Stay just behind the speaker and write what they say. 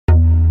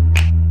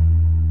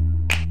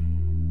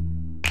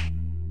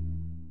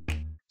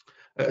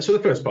So the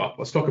first part,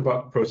 let's talk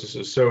about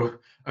processes. So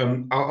I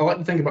like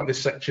to think about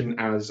this section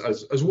as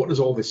what does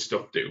all this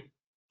stuff do?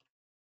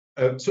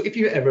 So if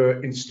you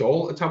ever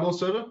install a Tableau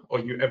server or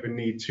you ever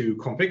need to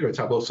configure a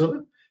Tableau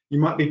server, you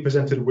might be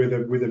presented with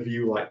a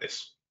view like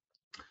this.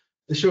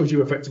 This shows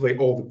you effectively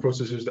all the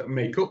processes that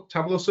make up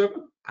Tableau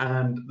server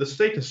and the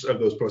status of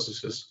those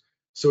processes.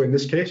 So in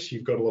this case,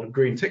 you've got a lot of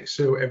green ticks,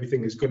 so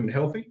everything is good and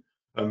healthy.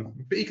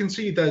 But you can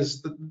see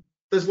there's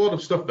a lot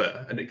of stuff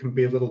there, and it can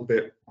be a little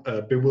bit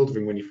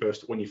bewildering when you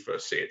first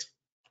see it.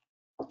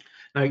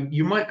 Now,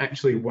 you might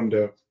actually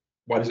wonder,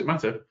 why does it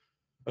matter?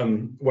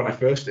 When I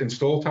first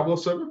installed Tableau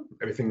Server,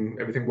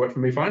 everything worked for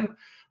me fine.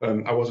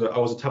 I was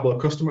a Tableau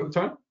customer at the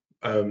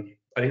time.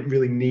 I didn't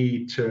really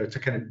need to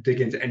kind of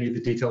dig into any of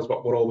the details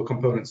about what all the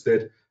components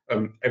did.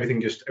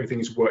 Everything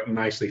just worked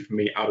nicely for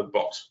me out of the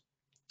box.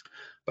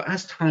 But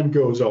as time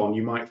goes on,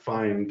 you might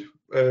find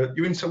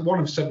you're in one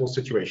of several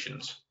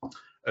situations.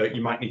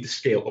 You might need to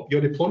scale up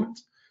your deployment.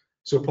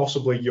 So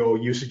possibly your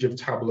usage of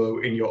Tableau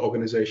in your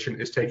organization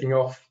is taking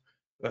off.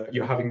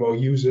 You're having more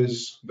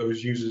users,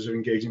 those users are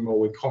engaging more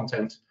with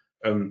content,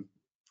 and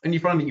you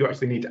find that you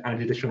actually need to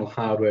add additional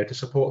hardware to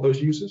support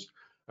those users.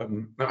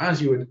 Now,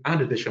 as you would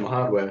add additional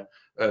hardware,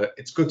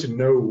 it's good to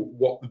know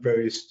what the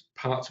various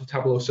parts of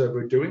Tableau Server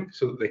are doing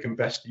so that they can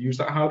best use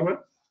that hardware.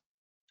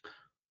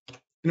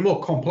 In a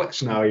more complex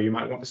scenario, you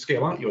might want to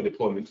scale out your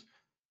deployment.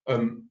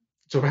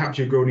 So perhaps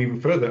you've grown even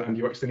further and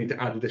you actually need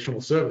to add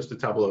additional servers to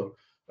Tableau.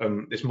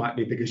 This might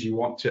be because you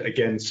want to,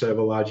 again, serve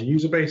a larger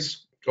user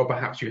base, or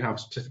perhaps you have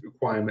specific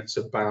requirements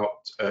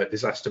about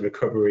disaster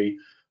recovery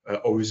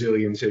or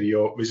resiliency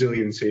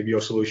of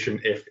your solution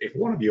if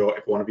one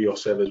of your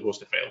servers was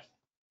to fail.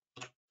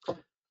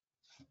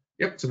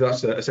 Yep, so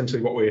that's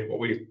essentially what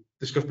we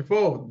discussed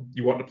before.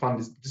 You want to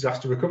plan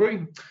disaster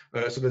recovery.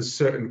 So there's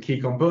certain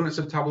key components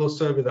of Tableau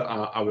Server that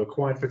are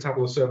required for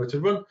Tableau Server to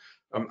run,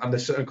 and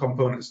there's certain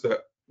components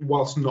that,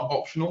 whilst not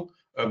optional,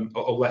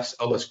 are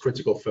less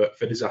critical for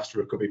disaster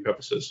recovery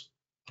purposes.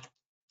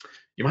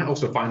 You might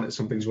also find that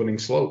something's running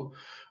slow.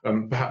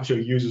 Perhaps your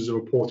users are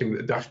reporting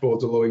that the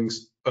dashboards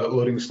are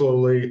loading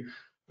slowly.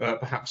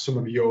 Perhaps some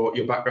of your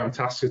background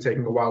tasks are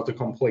taking a while to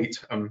complete.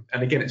 And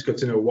again, it's good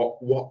to know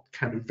what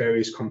kind of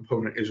various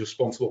component is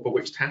responsible for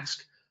which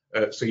task,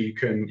 so you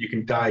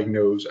can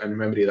diagnose and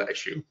remedy that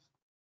issue.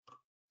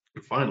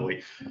 And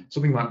finally,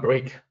 something might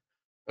break.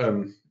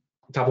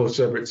 Tableau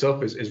Server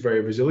itself is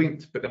very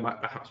resilient, but there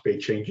might perhaps be a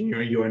change in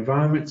your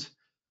environment.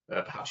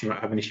 Perhaps you might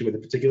have an issue with a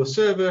particular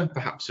server.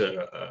 Perhaps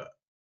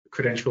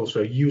credentials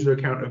for a user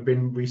account have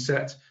been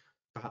reset.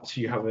 Perhaps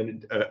you have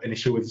an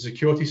issue with a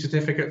security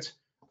certificate.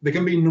 There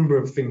can be a number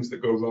of things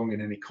that go wrong in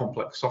any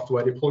complex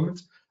software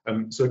deployment.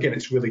 So again,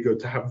 it's really good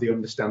to have the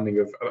understanding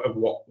of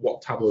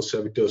what Tableau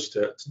Server does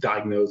to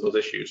diagnose those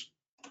issues.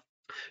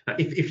 Now,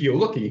 if you're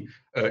lucky,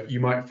 you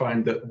might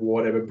find that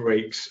whatever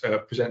breaks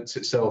presents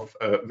itself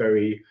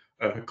very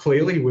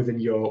clearly within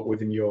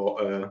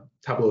your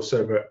Tableau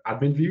Server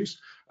admin views,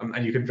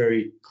 and you can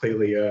very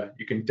clearly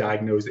you can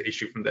diagnose the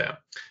issue from there.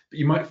 But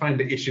you might find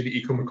the issue that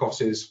you come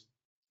across is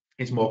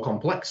more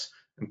complex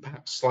and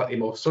perhaps slightly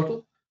more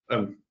subtle.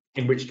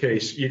 In which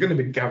case you're going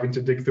to be having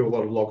to dig through a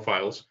lot of log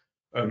files.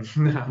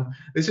 Now,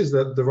 this is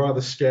the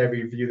rather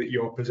scary view that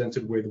you're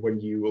presented with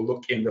when you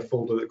look in the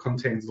folder that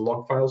contains the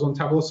log files on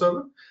Tableau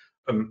Server.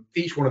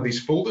 Each one of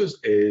these folders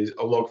is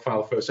a log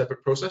file for a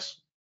separate process.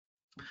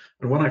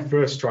 And when I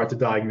first tried to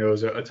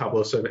diagnose a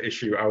Tableau Server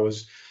issue, I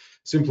was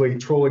simply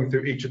trawling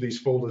through each of these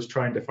folders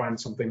trying to find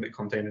something that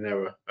contained an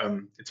error.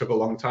 It took a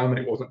long time and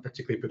it wasn't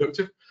particularly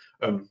productive.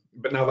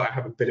 But now that I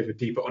have a bit of a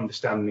deeper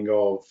understanding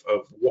of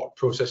what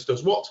process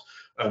does what,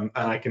 and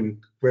I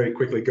can very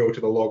quickly go to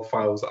the log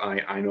files that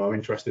I know I'm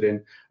interested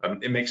in,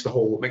 it makes the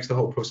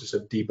whole process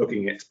of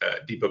debugging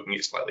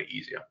it slightly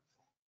easier.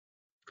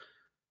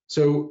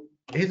 So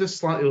here's a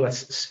slightly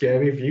less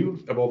scary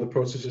view of all the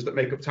processes that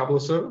make up Tableau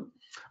Server,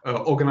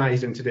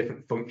 organized into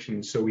different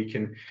functions, so we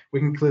can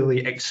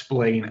clearly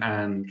explain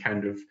and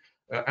kind of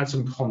add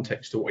some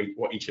context to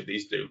what each of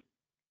these do.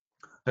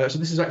 So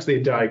this is actually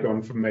a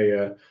diagram from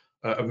a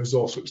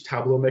resource which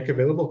Tableau make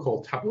available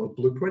called Tableau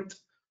Blueprint.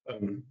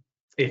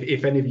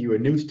 If any of you are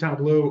new to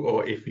Tableau,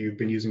 or if you've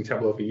been using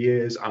Tableau for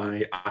years,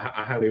 I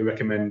highly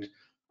recommend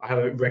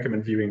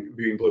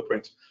viewing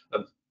Blueprint.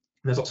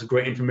 There's lots of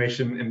great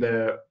information in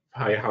there: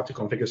 how to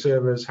configure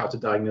servers, how to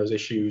diagnose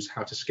issues,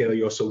 how to scale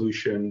your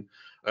solution,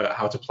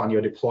 how to plan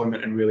your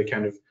deployment, and really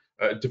kind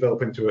of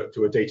develop into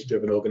a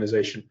data-driven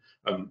organization.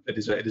 It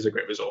is a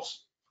great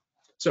resource.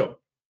 So,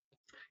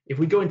 if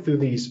we go into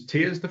these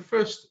tiers, the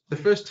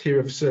first tier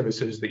of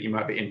services that you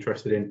might be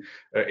interested in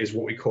is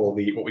what we call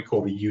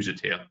the user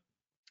tier.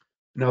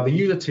 Now, the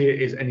user tier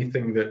is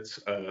anything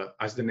that,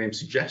 as the name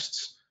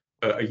suggests,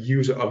 a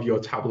user of your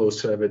Tableau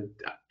server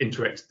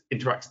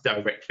interacts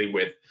directly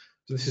with.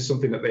 So this is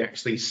something that they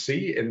actually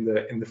see in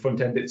the front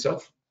end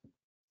itself,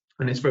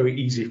 and it's very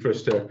easy for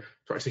us to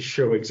actually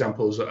show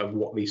examples of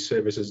what these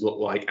services look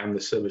like and the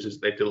services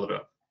they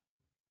deliver.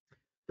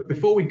 But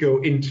before we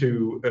go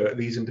into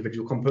these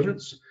individual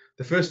components,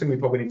 the first thing we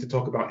probably need to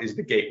talk about is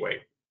the gateway.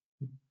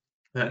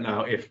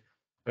 Now, if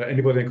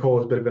anybody in the call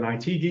is a bit of an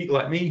IT geek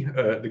like me,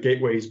 the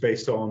gateway is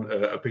based on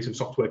a piece of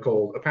software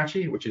called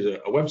Apache, which is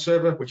a web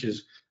server, which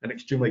is an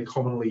extremely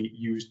commonly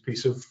used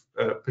piece of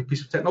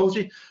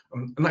technology,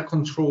 and that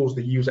controls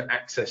the user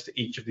access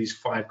to each of these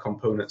 5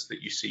 components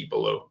that you see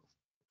below,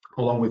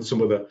 along with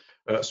some other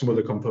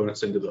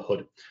components under the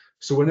hood.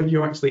 So whenever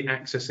you're actually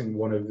accessing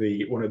one of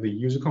the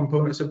user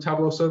components of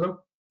Tableau Server,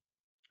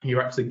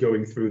 you're actually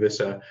going through this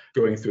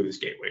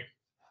gateway.